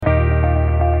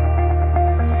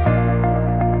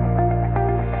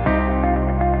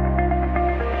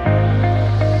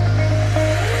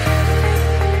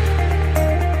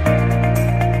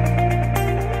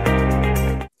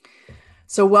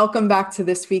So, welcome back to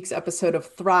this week's episode of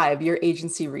Thrive, your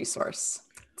agency resource.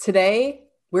 Today,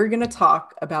 we're going to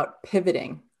talk about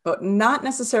pivoting, but not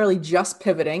necessarily just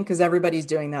pivoting, because everybody's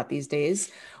doing that these days.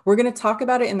 We're going to talk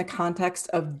about it in the context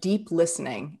of deep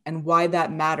listening and why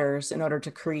that matters in order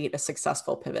to create a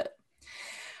successful pivot.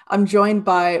 I'm joined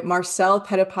by Marcel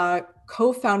Petipat,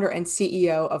 co-founder and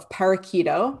CEO of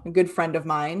Parakeeto, a good friend of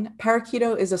mine.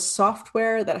 Parakeeto is a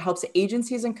software that helps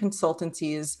agencies and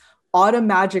consultancies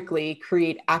automatically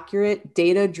create accurate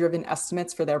data-driven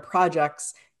estimates for their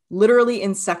projects, literally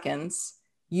in seconds,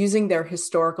 using their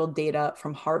historical data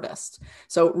from Harvest.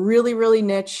 So really, really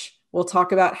niche. We'll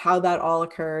talk about how that all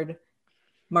occurred.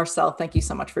 Marcel, thank you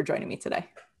so much for joining me today.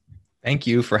 Thank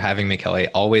you for having me, Kelly.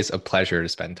 Always a pleasure to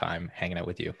spend time hanging out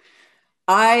with you.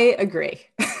 I agree.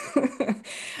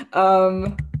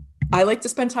 I like to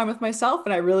spend time with myself,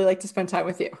 and I really like to spend time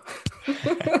with you.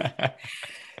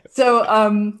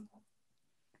 So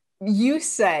you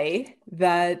say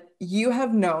that you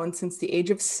have known since the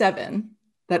age of 7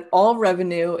 that all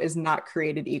revenue is not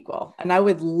created equal. And I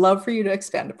would love for you to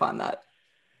expand upon that.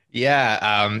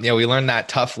 Yeah, we learned that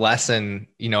tough lesson,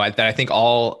 that I think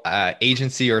all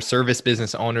agency or service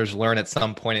business owners learn at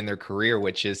some point in their career,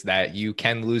 which is that you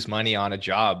can lose money on a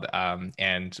job.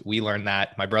 And we learned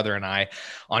that, my brother and I,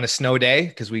 on a snow day,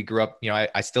 because we grew up,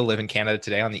 I still live in Canada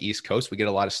today on the East Coast. We get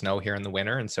a lot of snow here in the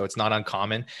winter. And so it's not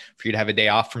uncommon for you to have a day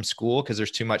off from school because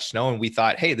there's too much snow. And we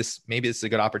thought, hey, maybe this is a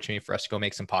good opportunity for us to go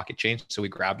make some pocket change. So we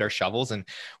grabbed our shovels and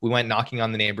we went knocking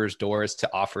on the neighbors' doors to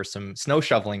offer some snow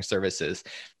shoveling services.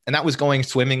 And that was going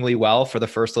swimmingly well for the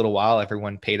first little while.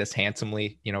 Everyone paid us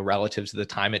handsomely, relative to the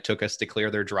time it took us to clear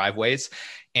their driveways.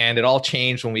 And it all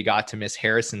changed when we got to Miss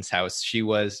Harrison's house. She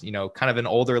was, kind of an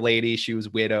older lady. She was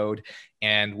widowed.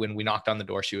 And when we knocked on the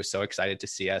door, she was so excited to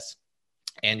see us.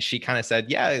 And she kind of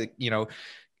said, yeah,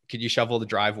 could you shovel the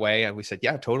driveway? And we said,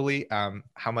 yeah, totally.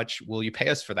 How much will you pay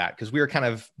us for that? Because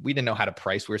we didn't know how to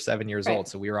price. We were 7 years old.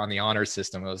 So we were on the honor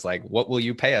system. It was like, what will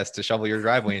you pay us to shovel your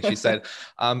driveway? And she said,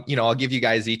 I'll give you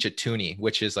guys each a toonie,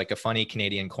 which is like a funny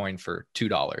Canadian coin for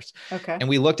 $2. Okay. And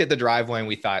we looked at the driveway and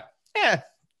we thought,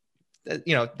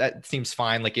 that seems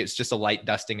fine. Like it's just a light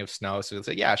dusting of snow. So it's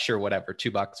like, yeah, sure, whatever.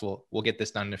 $2. We'll get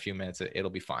this done in a few minutes. It'll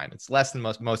be fine. It's less than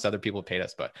most other people paid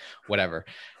us, but whatever.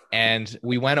 And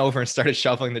we went over and started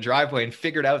shoveling the driveway and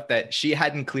figured out that she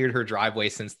hadn't cleared her driveway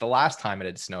since the last time it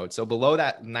had snowed. So below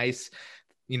that nice,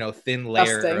 thin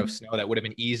layer of snow that would have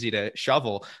been easy to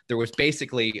shovel, there was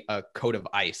basically a coat of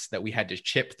ice that we had to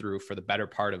chip through for the better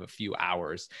part of a few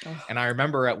hours. Oh. And I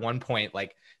remember at one point,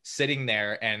 like sitting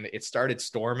there and it started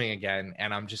storming again.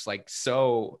 And I'm just like,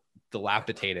 so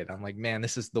dilapidated. I'm like, man,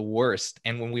 this is the worst.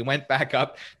 And when we went back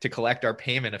up to collect our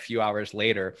payment a few hours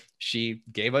later, she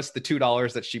gave us the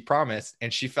 $2 that she promised.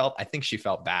 And I think she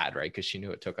felt bad, right? Because she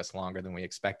knew it took us longer than we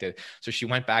expected. So she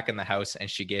went back in the house and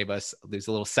she gave us these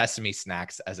little sesame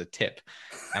snacks as a tip.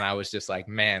 And I was just like,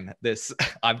 man,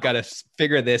 I've got to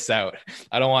figure this out.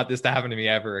 I don't want this to happen to me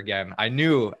ever again. I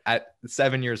knew at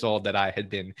 7 years old that I had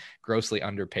been grossly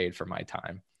underpaid for my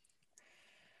time.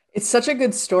 It's such a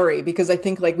good story because I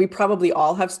think like we probably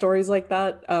all have stories like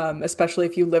that, especially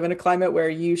if you live in a climate where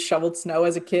you shoveled snow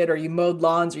as a kid or you mowed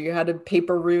lawns or you had a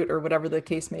paper route or whatever the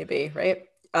case may be, right?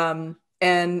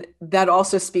 And that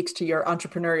also speaks to your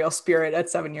entrepreneurial spirit at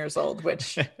 7 years old,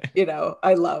 which,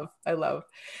 I love.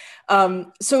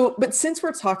 But since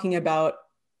we're talking about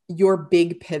your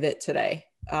big pivot today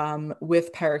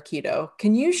with Parakeeto,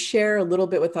 can you share a little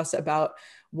bit with us about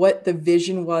what the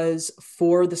vision was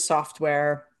for the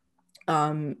software?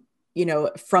 From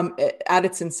at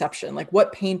its inception, like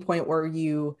what pain point were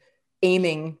you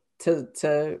aiming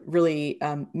to really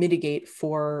mitigate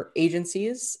for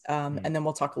agencies? And then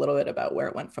we'll talk a little bit about where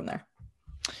it went from there.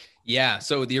 Yeah.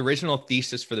 So the original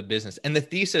thesis for the business, and the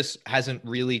thesis hasn't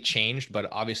really changed, but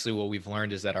obviously what we've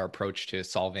learned is that our approach to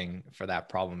solving for that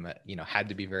problem, had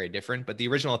to be very different. But the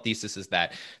original thesis is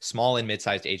that small and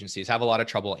mid-sized agencies have a lot of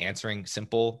trouble answering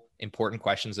simple, important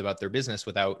questions about their business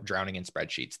without drowning in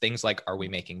spreadsheets. Things like, are we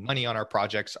making money on our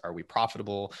projects? Are we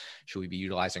profitable? Should we be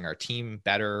utilizing our team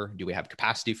better? Do we have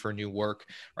capacity for new work?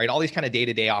 Right? All these kind of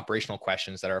day-to-day operational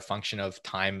questions that are a function of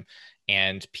time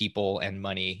and people and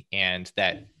money, and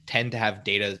that tend to have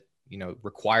data,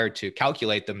 required to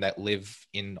calculate them that live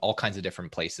in all kinds of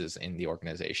different places in the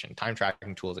organization, time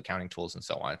tracking tools, accounting tools, and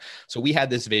so on. So we had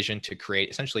this vision to create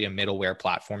essentially a middleware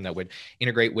platform that would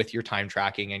integrate with your time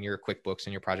tracking and your QuickBooks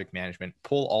and your project management,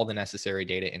 pull all the necessary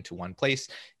data into one place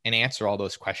and answer all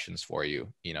those questions for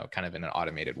you, kind of in an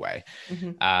automated way.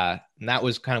 Mm-hmm. And that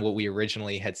was kind of what we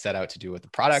originally had set out to do with the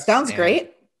product. Sounds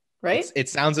great. right? It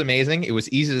sounds amazing. It was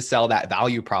easy to sell that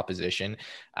value proposition.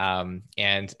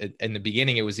 And in the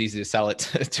beginning, it was easy to sell it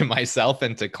to myself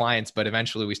and to clients, but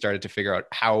eventually we started to figure out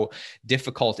how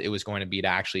difficult it was going to be to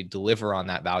actually deliver on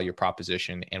that value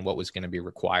proposition and what was going to be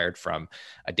required from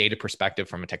a data perspective,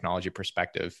 from a technology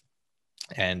perspective.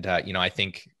 And, I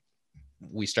think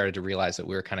we started to realize that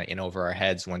we were kind of in over our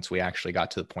heads once we actually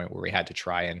got to the point where we had to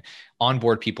try and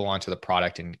onboard people onto the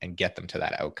product and get them to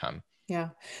that outcome. Yeah.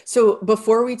 So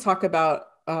before we talk about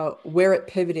where it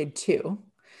pivoted to,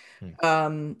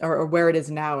 or where it is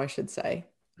now, I should say,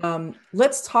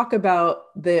 let's talk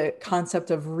about the concept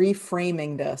of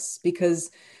reframing this, because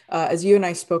as you and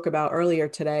I spoke about earlier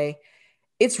today,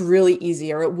 it's really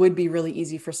easy, or it would be really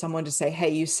easy for someone to say, hey,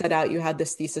 you set out, you had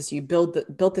this thesis, you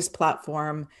built this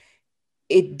platform.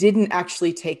 It didn't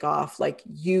actually take off, like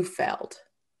you failed,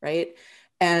 right?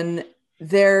 And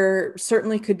there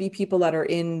certainly could be people that are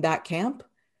in that camp.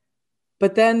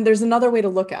 But then there's another way to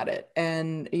look at it.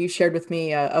 And you shared with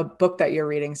me a book that you're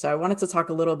reading. So I wanted to talk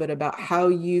a little bit about how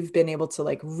you've been able to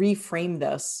like reframe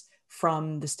this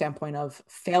from the standpoint of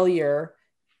failure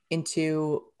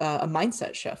into a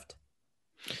mindset shift.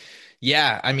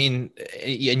 Yeah, I mean,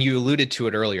 and you alluded to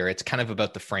it earlier. It's kind of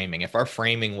about the framing. If our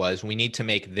framing was we need to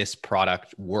make this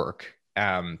product work,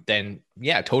 then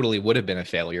yeah, totally would have been a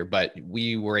failure. But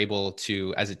we were able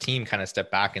to, as a team, kind of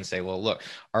step back and say, well, look,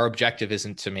 our objective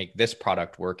isn't to make this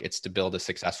product work. It's to build a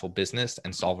successful business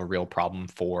and solve a real problem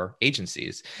for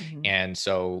agencies. Mm-hmm. And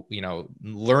so,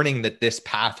 learning that this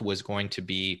path was going to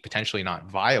be potentially not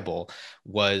viable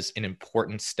was an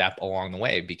important step along the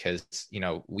way, because,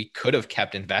 we could have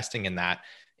kept investing in that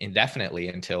indefinitely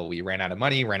until we ran out of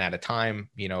money, ran out of time,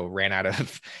 ran out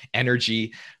of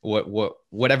energy,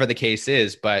 whatever the case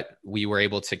is. But we were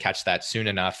able to catch that soon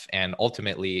enough. And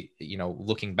ultimately,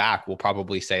 looking back, we'll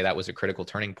probably say that was a critical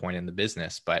turning point in the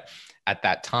business. But at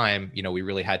that time, we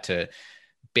really had to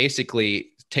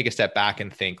basically take a step back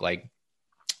and think like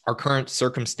our current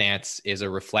circumstance is a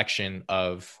reflection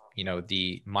of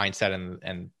the mindset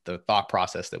and the thought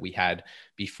process that we had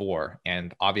before.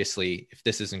 And obviously, if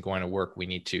this isn't going to work, we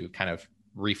need to kind of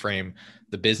reframe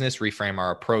the business, reframe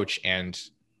our approach, and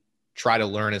try to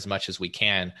learn as much as we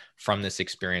can from this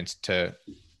experience to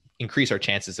increase our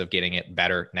chances of getting it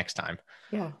better next time.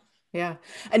 Yeah. Yeah.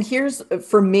 And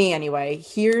for me anyway,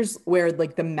 here's where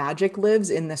like the magic lives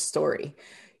in this story.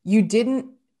 You didn't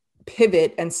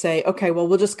pivot and say, okay, well,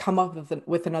 we'll just come up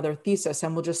with another thesis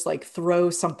and we'll just like throw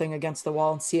something against the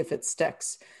wall and see if it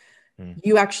sticks.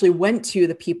 You actually went to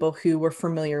the people who were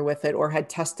familiar with it or had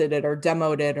tested it or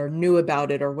demoed it or knew about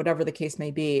it or whatever the case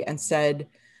may be, and said,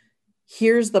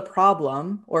 here's the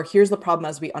problem, or here's the problem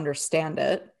as we understand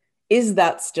it. Is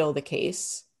that still the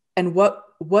case? And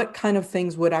what kind of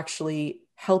things would actually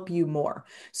help you more?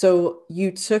 So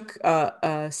you took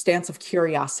a stance of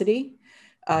curiosity.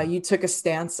 You took a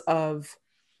stance of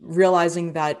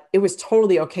realizing that it was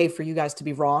totally okay for you guys to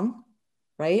be wrong,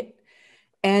 right?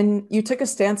 And you took a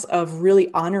stance of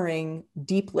really honoring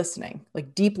deep listening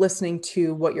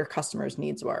to what your customers'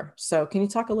 needs were. So can you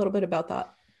talk a little bit about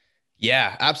that?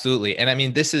 Yeah, absolutely. And I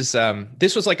mean, this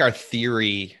was like our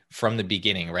theory from the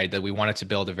beginning, right? That we wanted to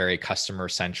build a very customer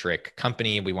centric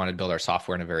company. We wanted to build our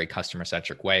software in a very customer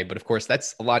centric way. But of course,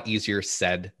 that's a lot easier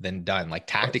said than done. Like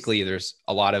tactically, there's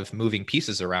a lot of moving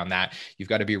pieces around that. You've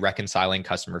got to be reconciling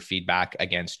customer feedback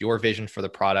against your vision for the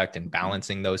product and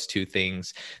balancing those two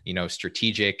things,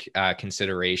 strategic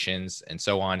considerations and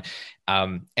so on.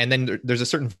 And then there's a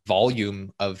certain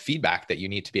volume of feedback that you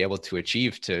need to be able to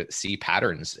achieve to see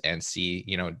patterns and see,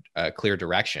 a clear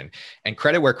direction. And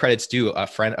credit where credit's due.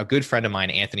 A good friend of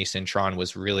mine, Anthony Cintron,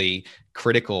 was really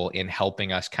critical in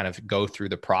helping us kind of go through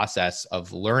the process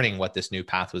of learning what this new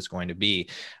path was going to be.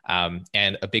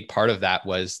 And a big part of that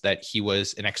was that he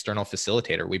was an external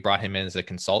facilitator. We brought him in as a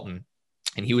consultant,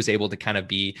 and he was able to kind of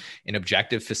be an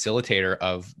objective facilitator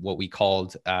of what we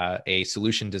called a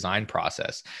solution design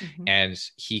process. Mm-hmm. And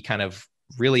he kind of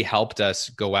really helped us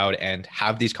go out and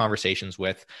have these conversations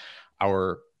with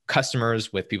our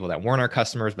customers, with people that weren't our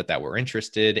customers, but that were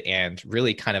interested, and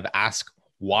really kind of ask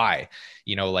why,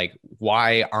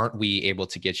 why aren't we able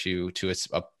to get you to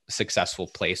a successful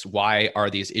place? Why are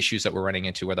these issues that we're running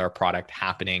into with our product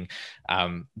happening?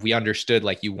 We understood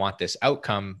like you want this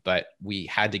outcome, but we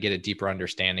had to get a deeper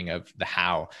understanding of the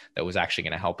how that was actually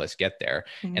going to help us get there.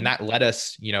 Mm-hmm. And that led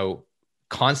us,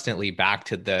 constantly back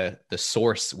to the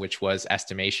source, which was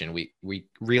estimation. We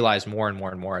realized more and more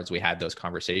and more as we had those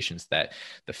conversations that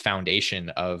the foundation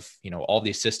of, all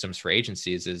these systems for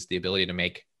agencies is the ability to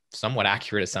make somewhat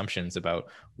accurate assumptions about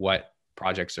what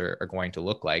projects are going to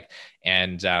look like.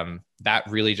 And that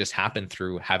really just happened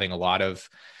through having a lot of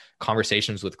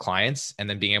conversations with clients, and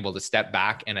then being able to step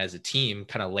back and as a team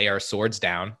kind of lay our swords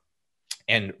down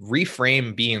and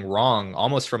reframe being wrong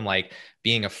almost from like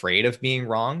being afraid of being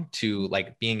wrong to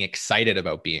like being excited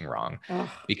about being wrong.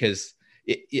 Because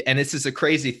and this is a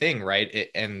crazy thing, right?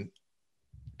 And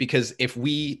because if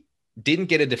we didn't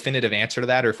get a definitive answer to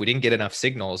that, or if we didn't get enough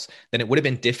signals, then it would have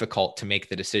been difficult to make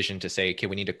the decision to say, okay,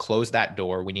 we need to close that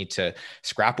door. We need to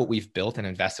scrap what we've built and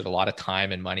invested a lot of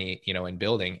time and money, in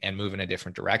building, and move in a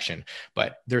different direction.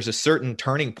 But there's a certain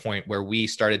turning point where we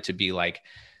started to be like,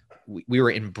 we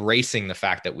were embracing the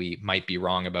fact that we might be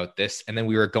wrong about this. And then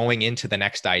we were going into the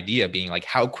next idea being like,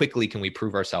 how quickly can we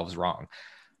prove ourselves wrong?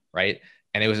 Right.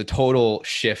 And it was a total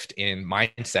shift in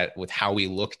mindset with how we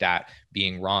looked at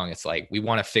being wrong. It's like, we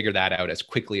want to figure that out as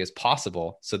quickly as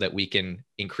possible so that we can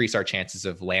increase our chances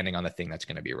of landing on the thing that's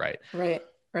going to be right. Right.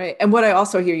 Right. And what I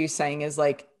also hear you saying is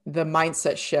like the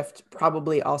mindset shift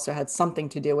probably also had something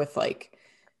to do with like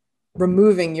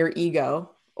removing your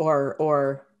ego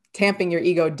or tamping your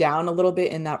ego down a little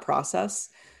bit in that process,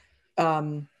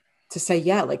 to say,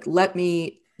 yeah, like, let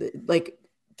me, like,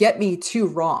 get me to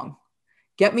wrong,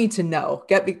 get me to no,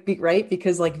 get me right.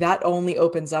 Because like that only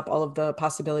opens up all of the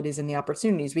possibilities and the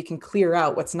opportunities. We can clear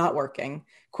out what's not working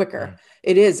quicker.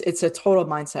 It's a total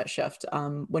mindset shift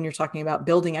when you're talking about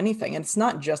building anything. And it's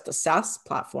not just a SaaS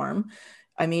platform.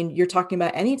 I mean, you're talking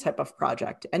about any type of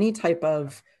project, any type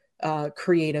of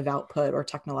creative output or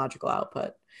technological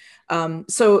output.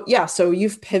 So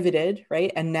you've pivoted,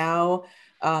 right? And now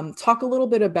talk a little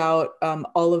bit about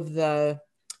all of the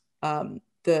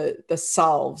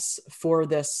solves for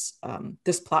this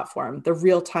this platform, the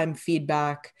real-time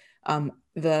feedback,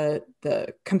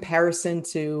 the comparison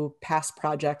to past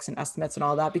projects and estimates and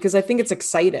all that, because I think it's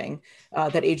exciting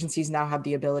that agencies now have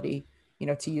the ability,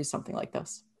 to use something like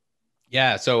this.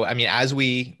 Yeah. So, I mean, as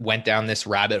we went down this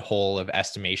rabbit hole of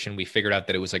estimation, we figured out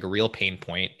that it was like a real pain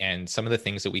point. And some of the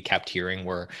things that we kept hearing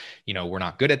were, we're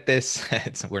not good at this.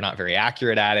 We're not very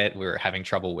accurate at it. We're having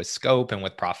trouble with scope and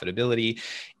with profitability.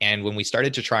 And when we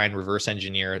started to try and reverse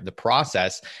engineer the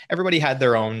process, everybody had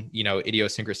their own,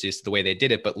 idiosyncrasies to the way they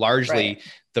did it. But largely,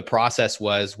 the process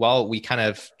was, well, we kind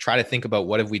of try to think about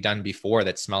what have we done before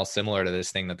that smells similar to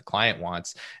this thing that the client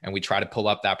wants. And we try to pull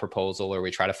up that proposal, or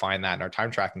we try to find that in our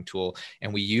time tracking tool.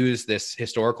 And we use this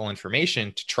historical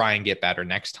information to try and get better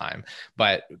next time.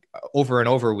 But over and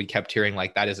over, we kept hearing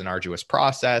like that is an arduous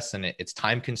process and it's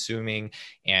time consuming.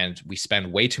 And we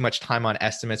spend way too much time on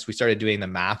estimates. We started doing the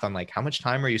math on like, how much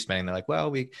time are you spending? They're like,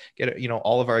 well, we get,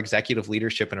 all of our executive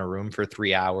leadership in a room for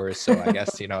 3 hours. So I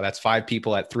guess, that's 5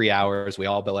 people at 3 hours. We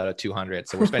all bill out of 200.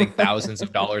 So we're spending thousands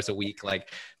of dollars a week,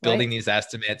 like building these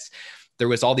estimates. There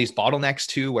was all these bottlenecks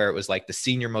too, where it was like the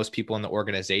senior most people in the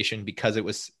organization, because it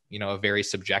was, a very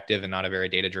subjective and not a very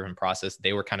data-driven process.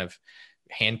 They were kind of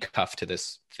handcuffed to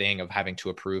this thing of having to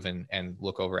approve and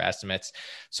look over estimates.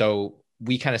 So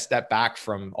we kind of stepped back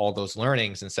from all those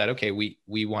learnings and said, okay, we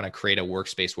want to create a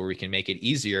workspace where we can make it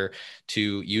easier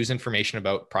to use information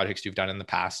about projects you've done in the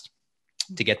past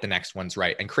to get the next ones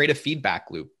right, and create a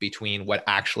feedback loop between what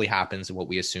actually happens and what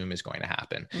we assume is going to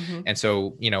happen. And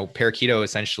so, Parakeeto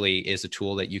essentially is a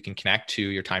tool that you can connect to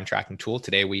your time tracking tool.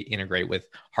 Today, we integrate with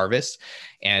Harvest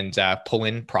and pull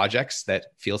in projects that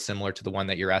feel similar to the one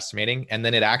that you're estimating. And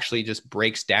then it actually just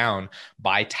breaks down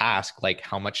by task, like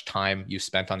how much time you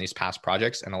spent on these past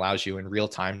projects, and allows you in real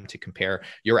time to compare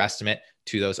your estimate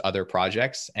to those other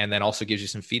projects. And then also gives you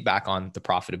some feedback on the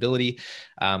profitability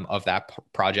of that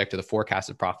project, or the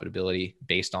forecasted profitability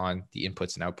based on the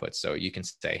inputs and outputs. So you can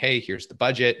say, hey, here's the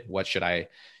budget. What should I,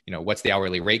 what's the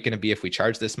hourly rate going to be if we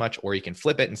charge this much? Or you can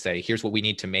flip it and say, here's what we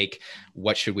need to make.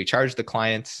 What should we charge the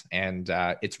clients? And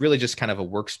it's really just kind of a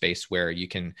workspace where you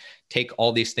can take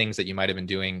all these things that you might have been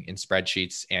doing in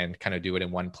spreadsheets and kind of do it in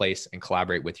one place and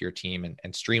collaborate with your team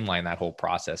and streamline that whole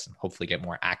process and hopefully get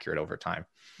more accurate over time.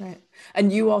 Right.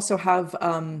 And you also have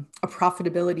a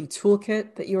profitability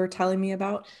toolkit that you were telling me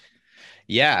about.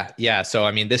 Yeah. So,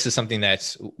 I mean, this is something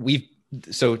that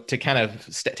so to kind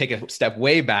of take a step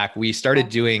way back, we started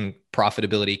doing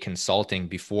profitability consulting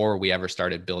before we ever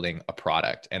started building a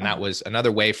product. And that was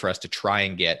another way for us to try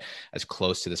and get as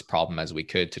close to this problem as we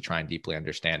could to try and deeply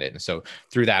understand it. And so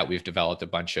through that, we've developed a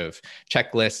bunch of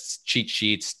checklists, cheat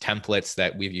sheets, templates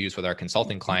that we've used with our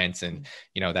consulting clients. And,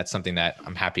 that's something that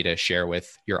I'm happy to share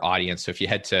with your audience. So if you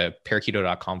head to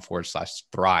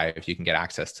parakeeto.com/thrive, you can get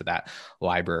access to that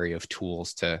library of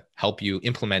tools to help you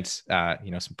implement,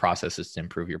 some processes to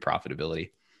improve your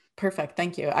profitability. Perfect.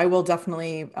 Thank you. I will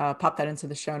definitely pop that into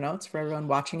the show notes for everyone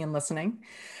watching and listening.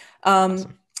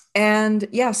 Awesome. And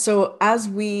yeah, so as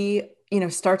we,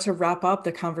 start to wrap up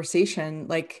the conversation,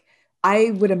 like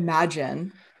I would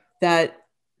imagine that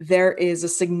there is a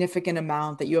significant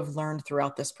amount that you have learned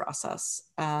throughout this process.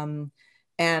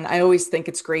 And I always think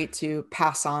it's great to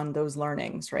pass on those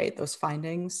learnings, right? Those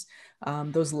findings,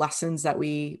 those lessons that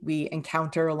we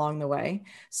encounter along the way.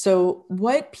 So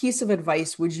what piece of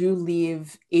advice would you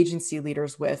leave agency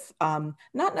leaders with?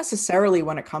 Not necessarily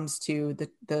when it comes to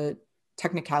the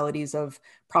technicalities of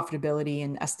profitability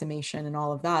and estimation and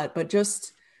all of that, but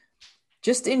just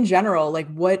in general, like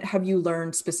what have you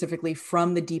learned specifically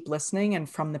from the deep listening and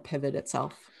from the pivot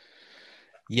itself?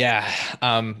 Yeah,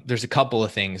 there's a couple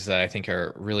of things that I think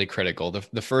are really critical.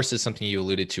 The first is something you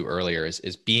alluded to earlier,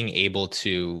 is being able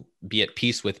to be at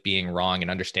peace with being wrong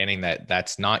and understanding that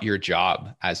that's not your job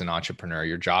as an entrepreneur.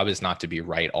 Your job is not to be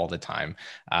right all the time.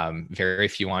 Very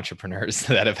few entrepreneurs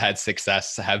that have had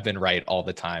success have been right all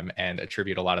the time and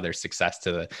attribute a lot of their success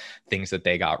to the things that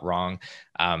they got wrong.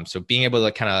 So being able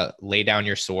to kind of lay down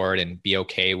your sword and be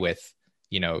okay with,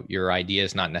 your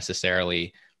ideas not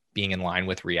necessarily being in line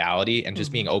with reality and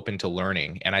just being open to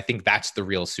learning. And I think that's the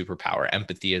real superpower.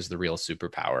 Empathy is the real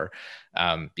superpower.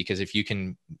 Because if you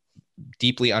can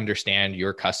deeply understand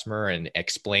your customer and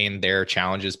explain their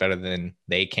challenges better than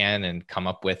they can and come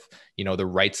up with, the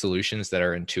right solutions that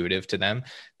are intuitive to them,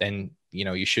 then,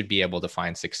 you should be able to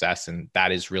find success. And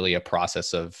that is really a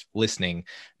process of listening,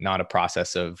 not a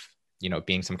process of,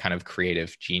 being some kind of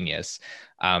creative genius.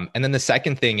 And then the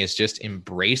second thing is just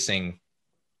embracing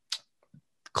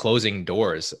closing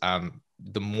doors.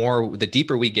 The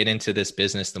deeper we get into this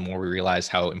business, the more we realize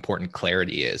how important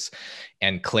clarity is.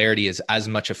 And clarity is as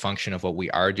much a function of what we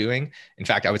are doing. In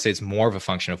fact, I would say it's more of a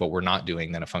function of what we're not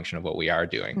doing than a function of what we are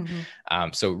doing.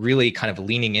 So really kind of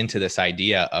leaning into this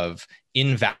idea of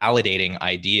invalidating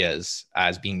ideas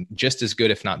as being just as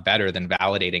good, if not better, than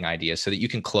validating ideas, so that you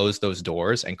can close those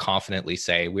doors and confidently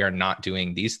say, we are not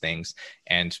doing these things,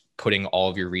 and putting all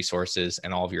of your resources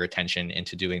and all of your attention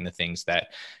into doing the things that,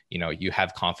 you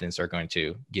have confidence are going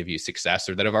to give you success,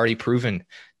 or that have already proven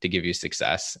to give you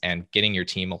success. And getting your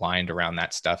team aligned around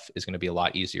that stuff is going to be a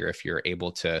lot easier if you're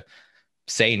able to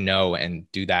say no and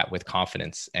do that with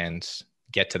confidence and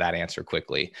get to that answer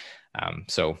quickly.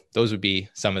 So those would be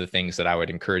some of the things that I would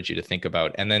encourage you to think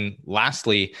about. And then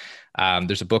lastly,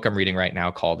 there's a book I'm reading right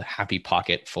now called Happy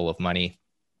Pocket Full of Money.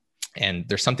 And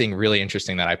there's something really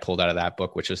interesting that I pulled out of that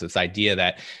book, which is this idea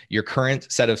that your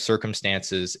current set of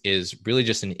circumstances is really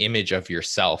just an image of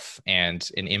yourself and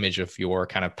an image of your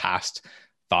kind of past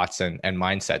thoughts and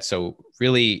mindset. So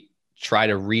really try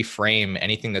to reframe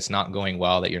anything that's not going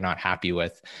well, that you're not happy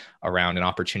with, around an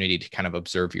opportunity to kind of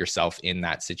observe yourself in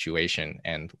that situation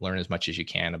and learn as much as you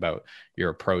can about your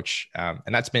approach. And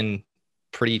that's been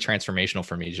pretty transformational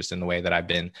for me, just in the way that I've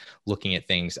been looking at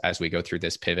things as we go through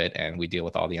this pivot and we deal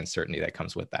with all the uncertainty that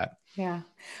comes with that. Yeah.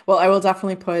 Well, I will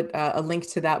definitely put a link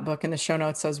to that book in the show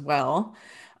notes as well.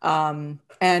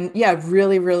 And yeah,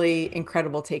 really, really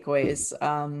incredible takeaways.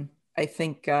 I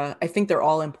think they're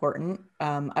all important.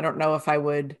 I don't know if I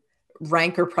would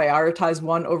rank or prioritize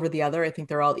one over the other. I think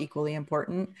they're all equally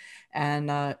important,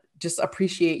 and just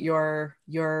appreciate your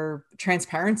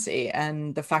transparency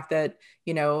and the fact that,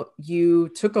 you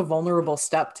took a vulnerable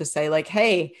step to say, like,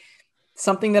 hey,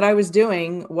 something that I was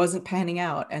doing wasn't panning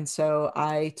out. And so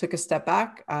I took a step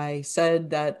back. I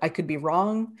said that I could be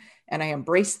wrong, and I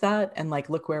embraced that, and like,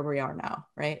 look where we are now.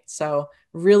 Right. So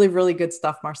really, really good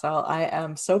stuff, Marcel. I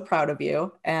am so proud of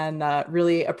you, and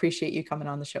really appreciate you coming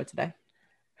on the show today.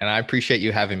 And I appreciate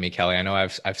you having me, Kelly. I know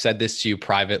I've said this to you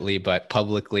privately, but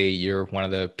publicly, you're one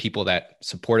of the people that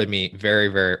supported me very,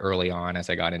 very early on as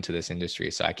I got into this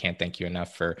industry. So I can't thank you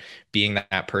enough for being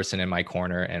that person in my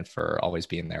corner and for always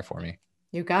being there for me.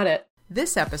 You got it.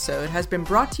 This episode has been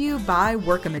brought to you by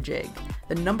Workamajig,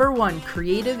 the #1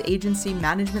 creative agency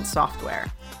management software.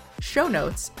 Show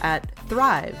notes at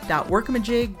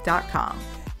thrive.workamajig.com.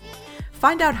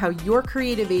 Find out how your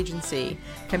creative agency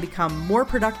can become more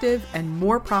productive and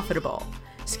more profitable.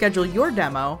 Schedule your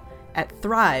demo at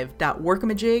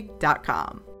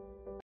thrive.workamajig.com.